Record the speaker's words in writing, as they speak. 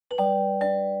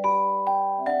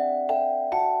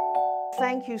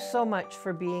thank you so much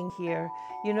for being here.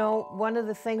 You know, one of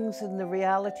the things in the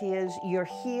reality is you're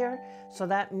here, so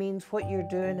that means what you're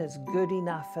doing is good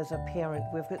enough as a parent.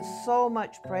 We've got so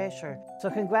much pressure.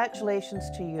 So congratulations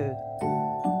to you.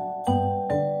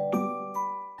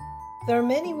 There are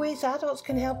many ways adults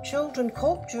can help children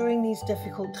cope during these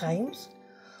difficult times.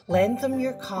 Lend them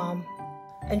your calm.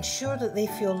 Ensure that they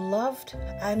feel loved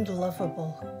and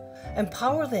lovable.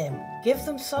 Empower them. Give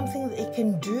them something that they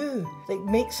can do that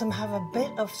makes them have a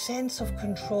bit of sense of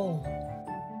control.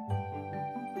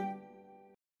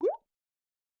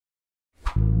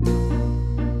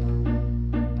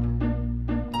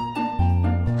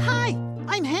 Hi,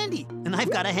 I'm Handy, and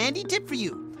I've got a handy tip for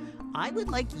you. I would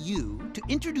like you to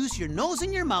introduce your nose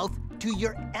and your mouth to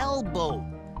your elbow.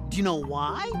 Do you know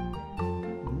why?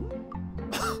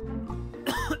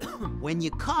 When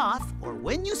you cough or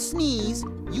when you sneeze,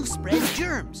 you spread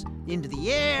germs into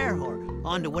the air or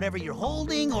onto whatever you're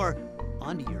holding or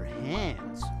onto your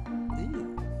hands.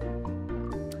 Ew.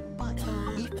 But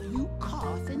if you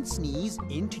cough and sneeze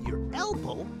into your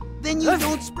elbow, then you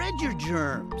don't spread your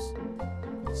germs.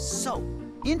 So,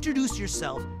 introduce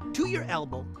yourself to your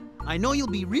elbow. I know you'll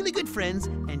be really good friends,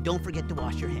 and don't forget to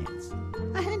wash your hands.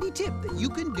 A handy tip that you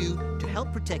can do to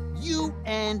help protect you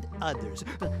and others.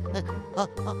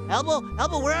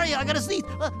 Elbow, where are you? I gotta sneeze.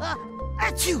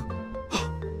 Achoo!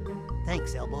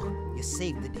 Thanks, Elbow. You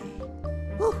saved the day.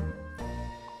 Whew.